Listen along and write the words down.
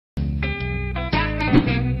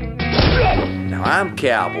Now I'm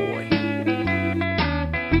Cowboy.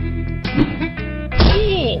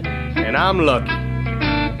 And I'm Lucky.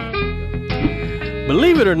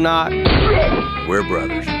 Believe it or not, We're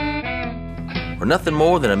brothers. We're nothing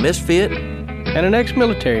more than a misfit. and an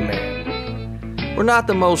ex-military man. We're not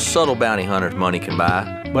the most subtle bounty hunters money can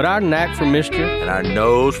buy, But our knack for mischief and our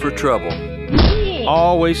nose for trouble.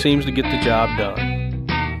 always seems to get the job done.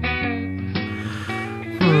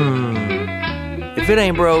 If it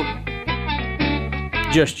ain't broke,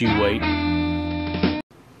 Just you wait.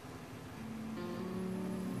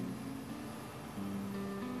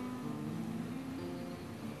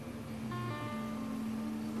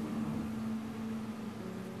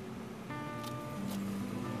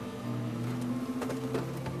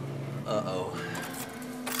 uh-oh.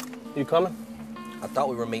 You coming? I thought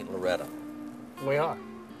we were meeting Loretta. We are.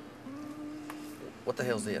 What the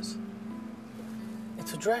hell's this?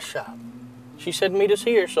 It's a dress shop. She said meet us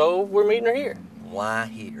here, so we're meeting her here. Why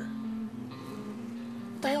here?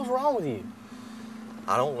 What the hell's wrong with you?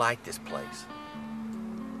 I don't like this place.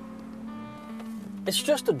 It's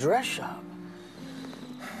just a dress shop.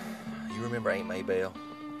 You remember Aunt Maybelle?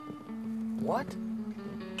 What?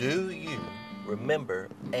 Do you remember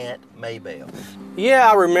Aunt Maybelle?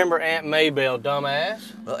 Yeah, I remember Aunt Maybelle, dumbass.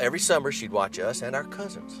 Well, every summer she'd watch us and our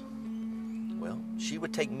cousins. Well, she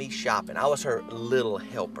would take me shopping. I was her little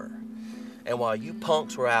helper. And while you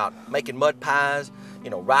punks were out making mud pies,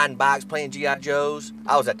 riding bikes, playing G.I. Joes,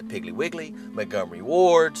 I was at the Piggly Wiggly, Montgomery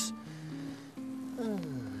Ward's,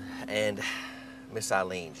 and Miss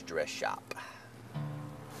Eileen's dress shop.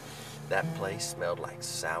 That place smelled like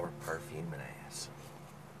sour perfume and ass.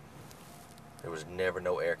 There was never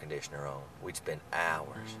no air conditioner on. We'd spend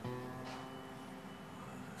hours,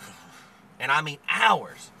 and I mean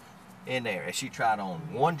hours, in there as she tried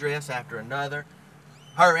on one dress after another.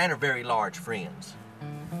 Her and her very large friends.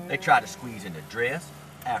 They tried to squeeze into dress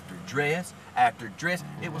after dress after dress.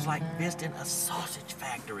 It was like visiting a sausage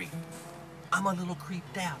factory. I'm a little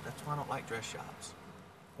creeped out. That's why I don't like dress shops.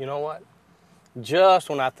 You know what? Just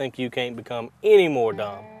when I think you can't become any more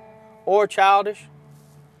dumb or childish,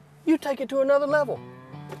 you take it to another level.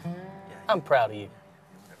 I'm proud of you.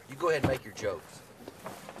 You go ahead and make your jokes.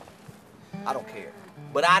 I don't care.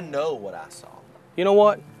 But I know what I saw. You know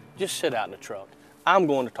what? Just sit out in the truck. I'm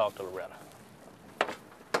going to talk to Loretta.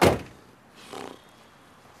 I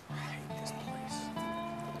hate this place.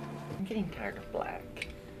 I'm getting tired of black.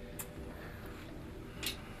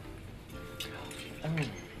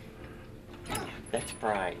 That's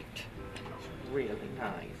bright. It's really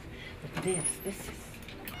nice. Look at this.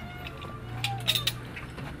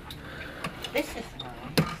 This is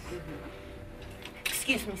nice.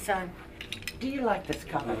 Excuse me, son. Do you like this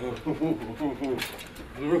color?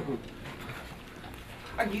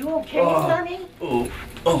 Are you okay, Sonny? Oh.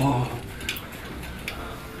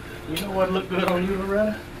 You know what looked good on you,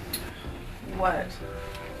 Loretta? What?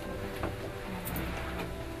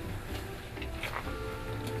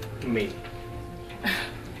 Me.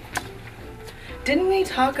 Didn't we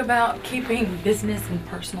talk about keeping business and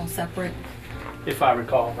personal separate? If I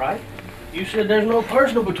recall right. You said there's no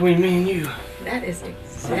personal between me and you. That is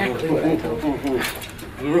exactly what I told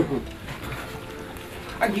you.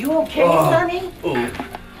 Are you okay, Sonny?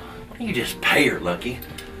 You just pay her, Lucky.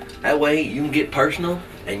 That way you can get personal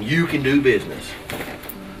and you can do business.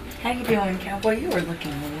 How you doing, Cowboy? You are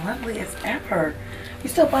looking lovely as ever. You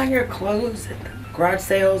still buying your clothes at the garage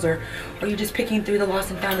sales, or are you just picking through the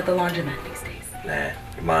lost and found at the laundromat these days? Nah,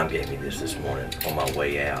 your mom gave me this morning on my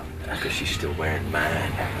way out because she's still wearing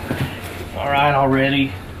mine. All right,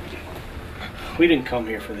 already. We didn't come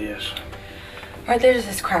here for this. Right, there's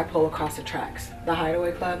this crap hole across the tracks. The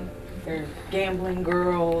Hideaway Club. They're gambling,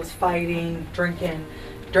 girls, fighting, drinking,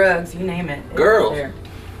 drugs, you name it. Girls? There.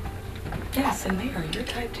 Yes, and they are your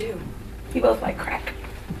type too. You both like crack.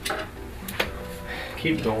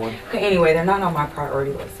 Keep going. Okay, anyway, they're not on my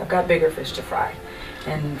priority list. I've got bigger fish to fry.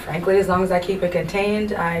 And frankly, as long as I keep it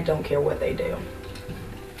contained, I don't care what they do.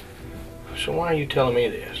 So why are you telling me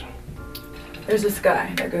this? There's this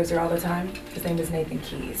guy that goes there all the time. His name is Nathan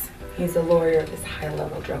Keys. He's the lawyer of this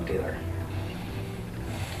high-level drug dealer.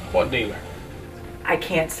 What dealer? I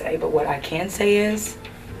can't say, but what I can say is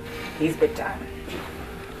he's big time.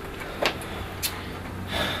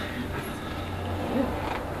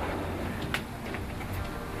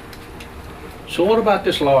 So what about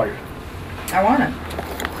this lawyer? I want him.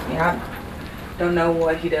 I don't know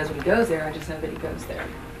what he does when he goes there. I just know that he goes there.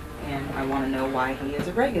 And I want to know why he is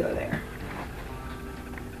a regular there.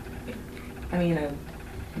 I mean, a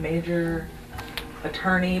major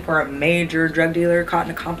attorney for a major drug dealer caught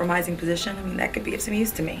in a compromising position. I mean, that could be of some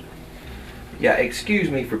use to me. Yeah,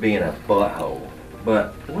 excuse me for being a butthole,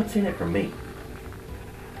 but what's in it for me?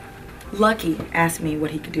 Lucky asked me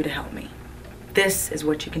what he could do to help me. This is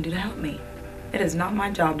what you can do to help me. It is not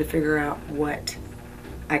my job to figure out what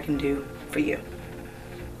I can do for you.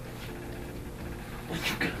 What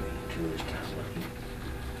you got me into this time, Lucky?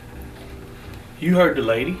 You heard the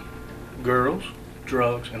lady. Girls,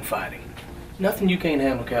 drugs, and fighting. Nothing you can't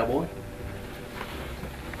handle, cowboy.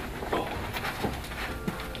 Oh.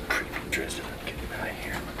 Creepy Tristan. Get him out of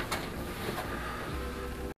here.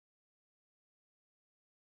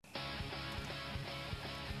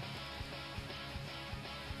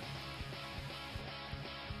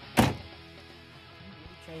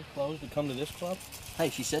 Change clothes to come to this club?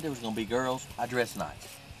 Hey, she said there was gonna be girls. I dress nice.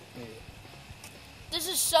 This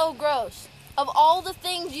is so gross. Of all the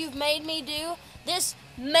things you've made me do, this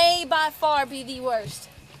may by far be the worst.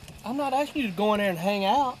 I'm not asking you to go in there and hang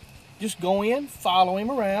out. Just go in, follow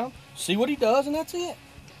him around, see what he does, and that's it.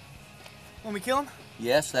 Want me to kill him?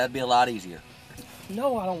 Yes, that'd be a lot easier.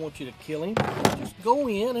 No, I don't want you to kill him. Just go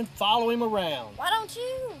in and follow him around. Why don't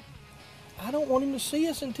you? I don't want him to see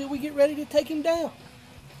us until we get ready to take him down.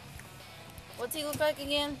 What's he look like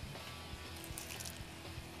again?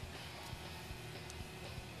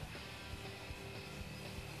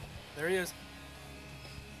 There he is.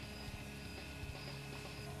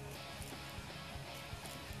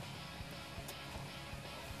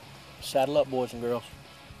 Saddle up, boys and girls.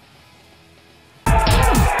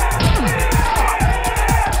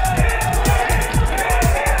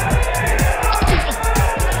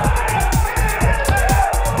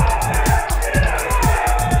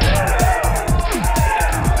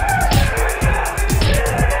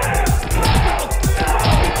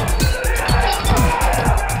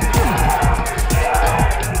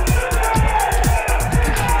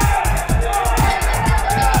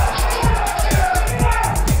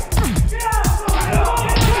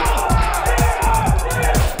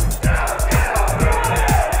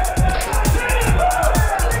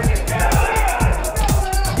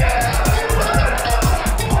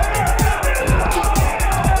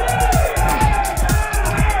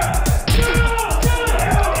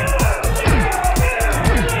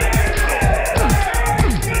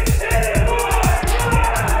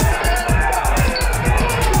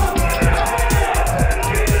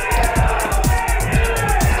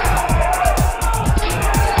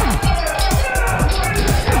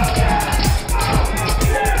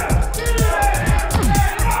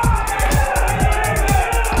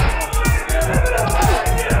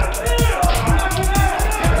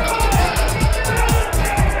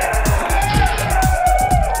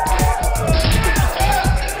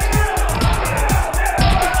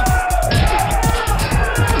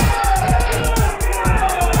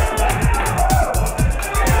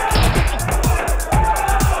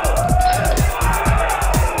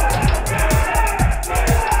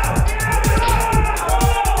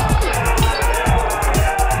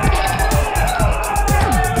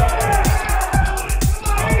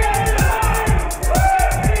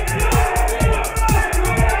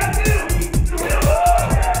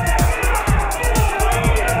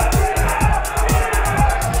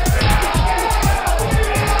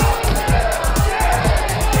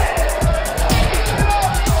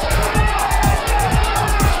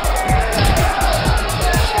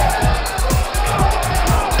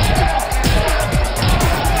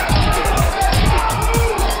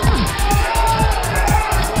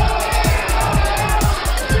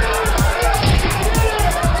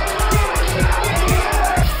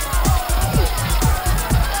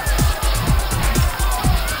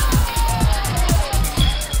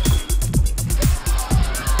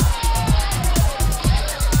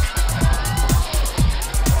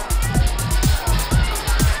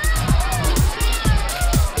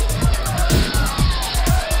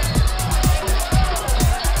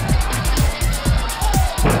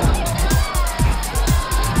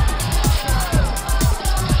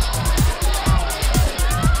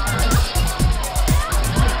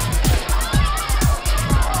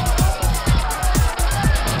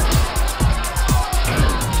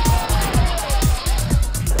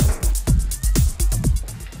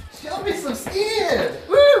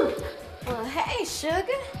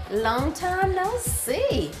 Long time no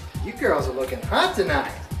see. You girls are looking hot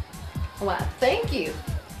tonight. Why, thank you.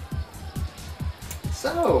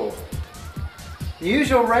 So, the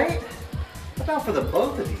usual rate? How about for the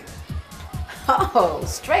both of you? Oh,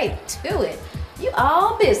 straight to it. You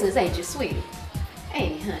all business, ain't you, sweetie?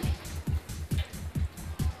 Ain't you, honey?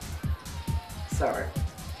 Sorry.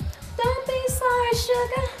 Don't be sorry,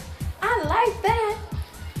 sugar. I like that.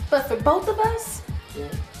 But for both of us, Yeah.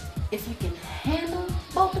 if you can handle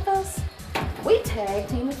both of us, tag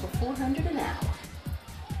teaming for $400 an hour.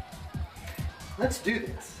 Let's do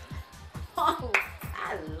this. Oh,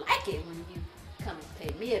 I like it when you come and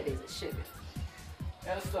pay me a visit, sugar.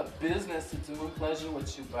 It's a business to do. Pleasure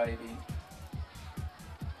with you, baby.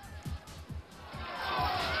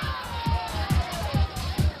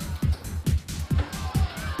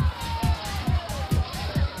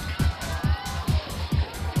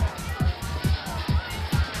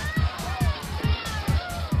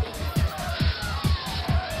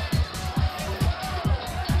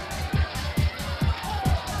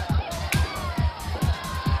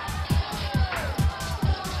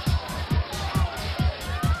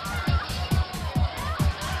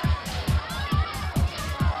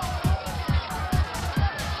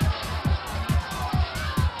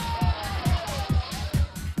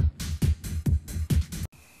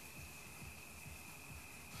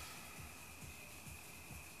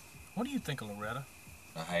 What do you think of Loretta?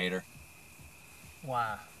 I hate her.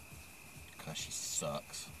 Why? Because she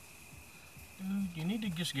sucks. Dude, you need to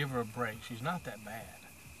just give her a break. She's not that bad.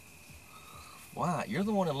 Why? You're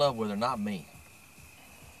the one in love with her, not me.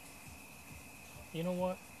 You know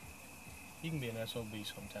what? You can be an SOB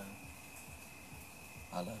sometime.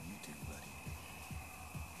 I love you too, buddy.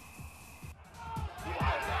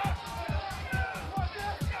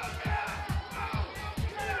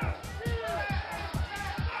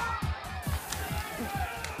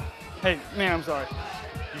 Hey, man, I'm sorry.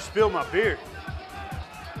 You spilled my beer.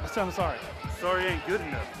 I'm sorry. Sorry ain't good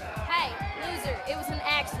enough. Hey, loser, it was an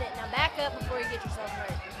accident. Now back up before you get yourself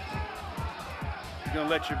hurt. You gonna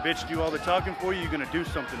let your bitch do all the talking for you? You're gonna do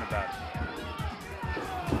something about it.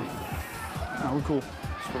 Oh, we're cool.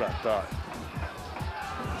 That's what I thought.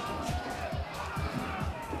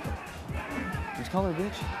 Just call her a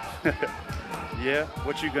bitch. Yeah?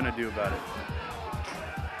 What you gonna do about it?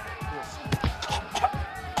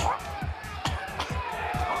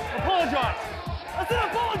 Apologize! I said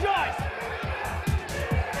apologize!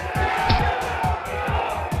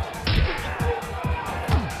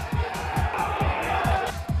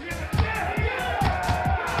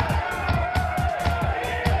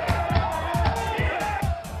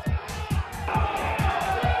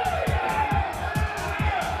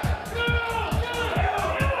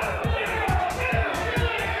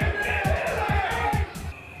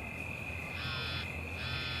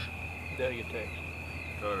 There you text.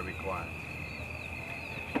 Tell her to be quiet.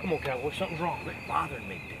 Come on, Cowboy, something's wrong. Quit bothering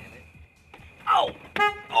me, damn it. Oh!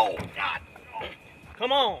 Oh, God! Oh,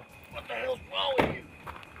 Come on. what the hell's wrong with you?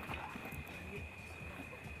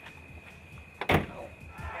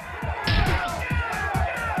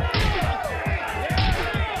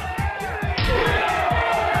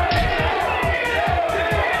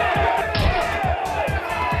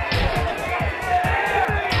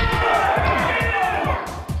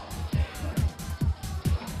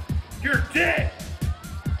 You're dead!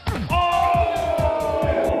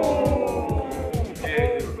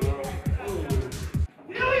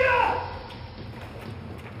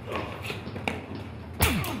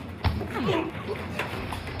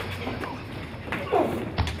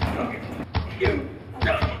 You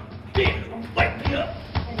dumb bitch! Wake me up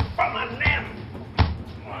from my nap!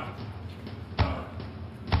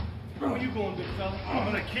 What are you going to do, fella? I'm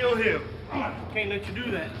gonna kill him. Can't let you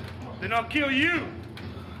do that. Then I'll kill you.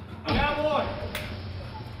 Cowboy!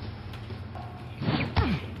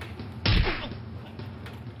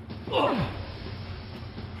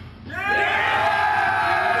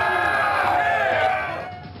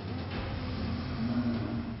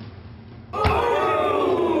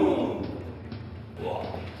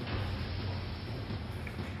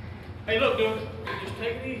 Hey, look, dude. Just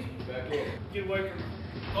take it easy. Back up. Get away from me.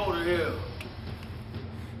 Go to hell.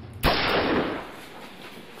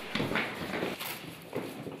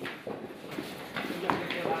 You gotta get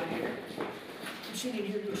the hell out of here. You sitting in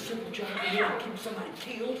here doing a simple job and you keep somebody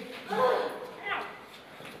killed?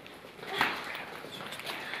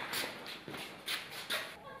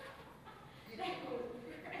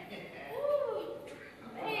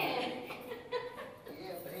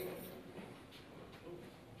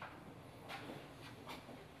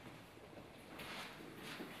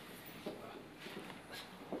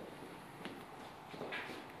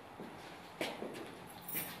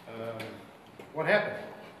 What happened?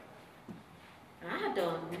 I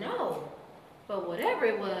don't know. But whatever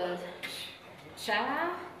it was,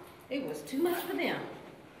 child, it was too much for them.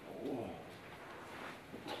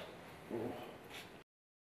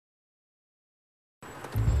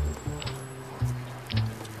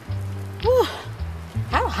 Whew.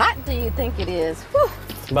 How hot do you think it is? Whew.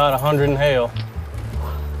 It's about 100 in hell.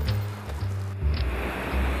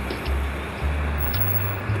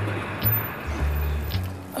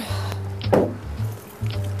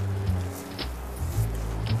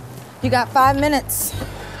 You got 5 minutes.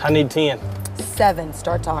 I need 10. 7,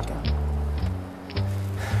 start talking.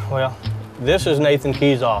 Well, this is Nathan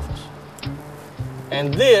Key's office.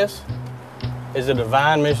 And this is the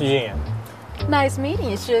divine Miss Jen. Nice meeting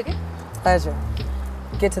you, sugar. Pleasure.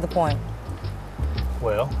 Get to the point.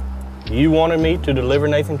 Well, you wanted me to deliver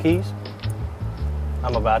Nathan Keys?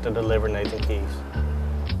 I'm about to deliver Nathan Keys.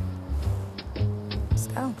 Let's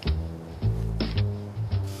go.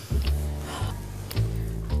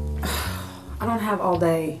 I don't have all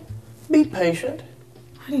day. Be patient.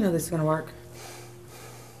 How do you know this is gonna work?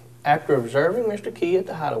 After observing Mr. Key at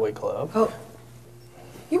the Hideaway Club. Oh,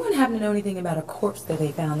 you wouldn't happen to know anything about a corpse that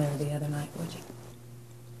they found there the other night, would you?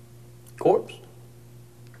 Corpse?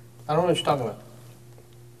 I don't know what you're talking about.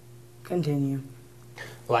 Continue.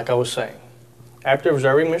 Like I was saying, after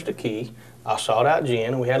observing Mr. Key, I sought out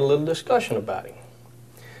Jen and we had a little discussion about him.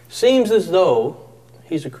 Seems as though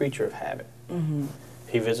he's a creature of habit. Mm-hmm.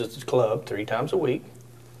 He visits the club 3 times a week,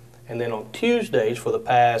 and then on Tuesdays for the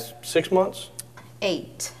past 6 months?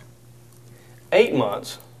 8. 8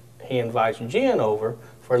 months, he invites Jen over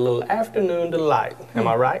for a little afternoon delight. Am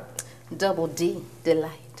I right? Double D,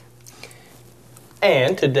 delight.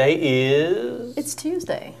 And today is? It's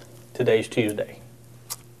Tuesday. Today's Tuesday.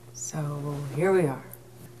 So here we are.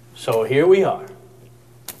 So here we are.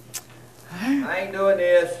 I ain't doing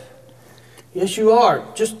this. Yes, you are.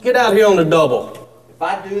 Just get out here on the double. If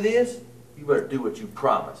I do this, you better do what you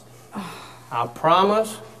promised. I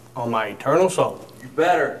promise on my eternal soul. You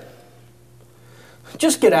better.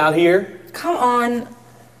 Just get out here. Come on.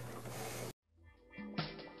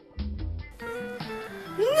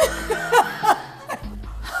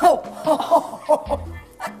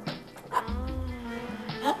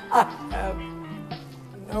 I have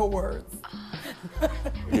no words.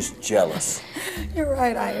 You're just jealous. You're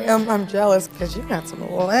right, I am. I'm jealous because you got some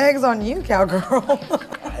legs on you, cowgirl.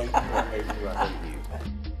 I hate you.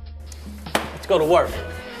 Let's go to work.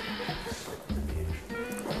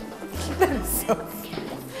 That is so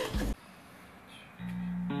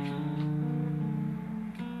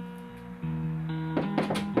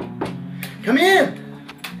Come in.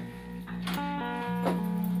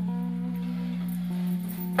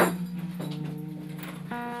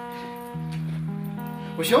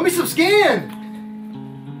 Well, show me some skin.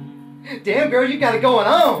 Damn, girl, you got it going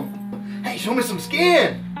on. Hey, show me some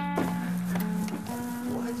skin.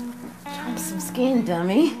 Show me some skin,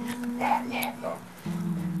 dummy. Yeah.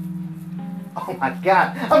 Oh my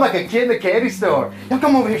God, I'm like a kid in a candy store. Now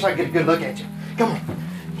come over here so I can get a good look at you. Come on.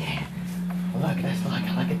 Yeah. Well, look, let's look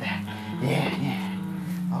at that. Yeah.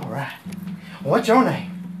 All right. What's your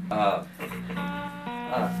name?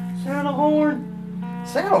 Saddlehorn.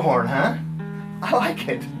 Saddlehorn, huh? I like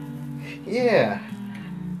it. Yeah.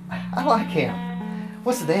 I like him.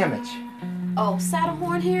 What's the damage? Oh,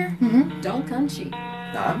 Saddlehorn here? Mm-hmm. Don't come cheap.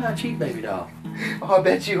 No, I'm not cheap, baby doll. Oh, I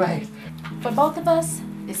bet you ain't. For both of us,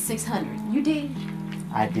 it's 600. You dig?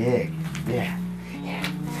 I dig. Yeah.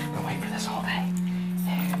 Been waiting for this all day.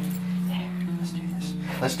 Yeah. Let's do this.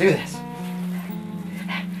 Let's do this.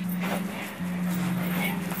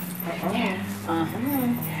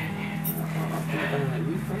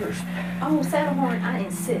 You first. Oh, Saddlehorn, I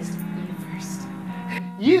insist. You first.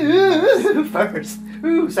 You first.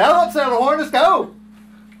 Ooh, saddle up, Saddlehorn. Let's go.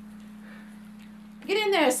 Get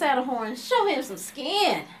in there, Saddlehorn. Show him some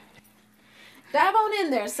skin. Dive on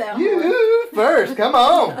in there, Saddlehorn. You first. Come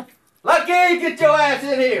on. Lucky, get your ass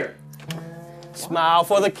in here. Smile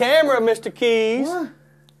for the camera, Mr. Keys. What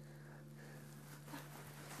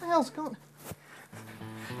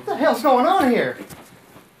the hell's going on here?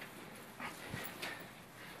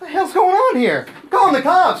 What the hell's going on here? Calling the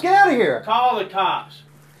cops. Get out of here. Call the cops.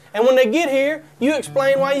 And when they get here, you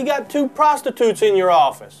explain why you got 2 prostitutes in your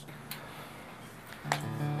office.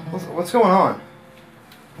 What's going on?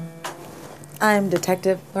 I'm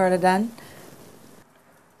Detective Loretta Dunn.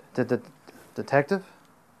 Detective?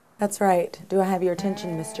 That's right. Do I have your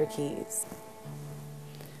attention, Mr. Keys?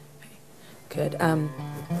 Good.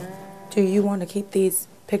 Do you want to keep these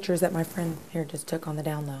pictures that my friend here just took on the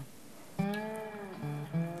down low? Okay.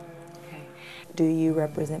 Do you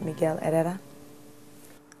represent Miguel Herrera?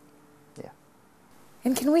 Yeah.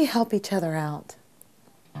 And can we help each other out?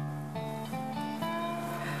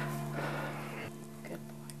 Good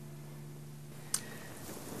boy.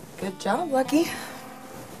 Good job, Lucky.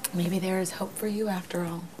 Maybe there is hope for you after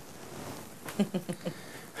all.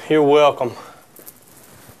 You're welcome.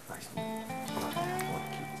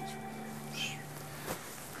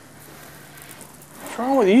 What's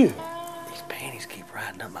wrong with you? These panties keep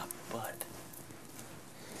riding up my butt.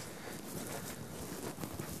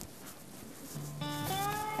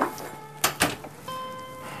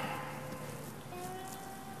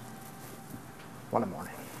 One in the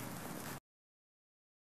morning.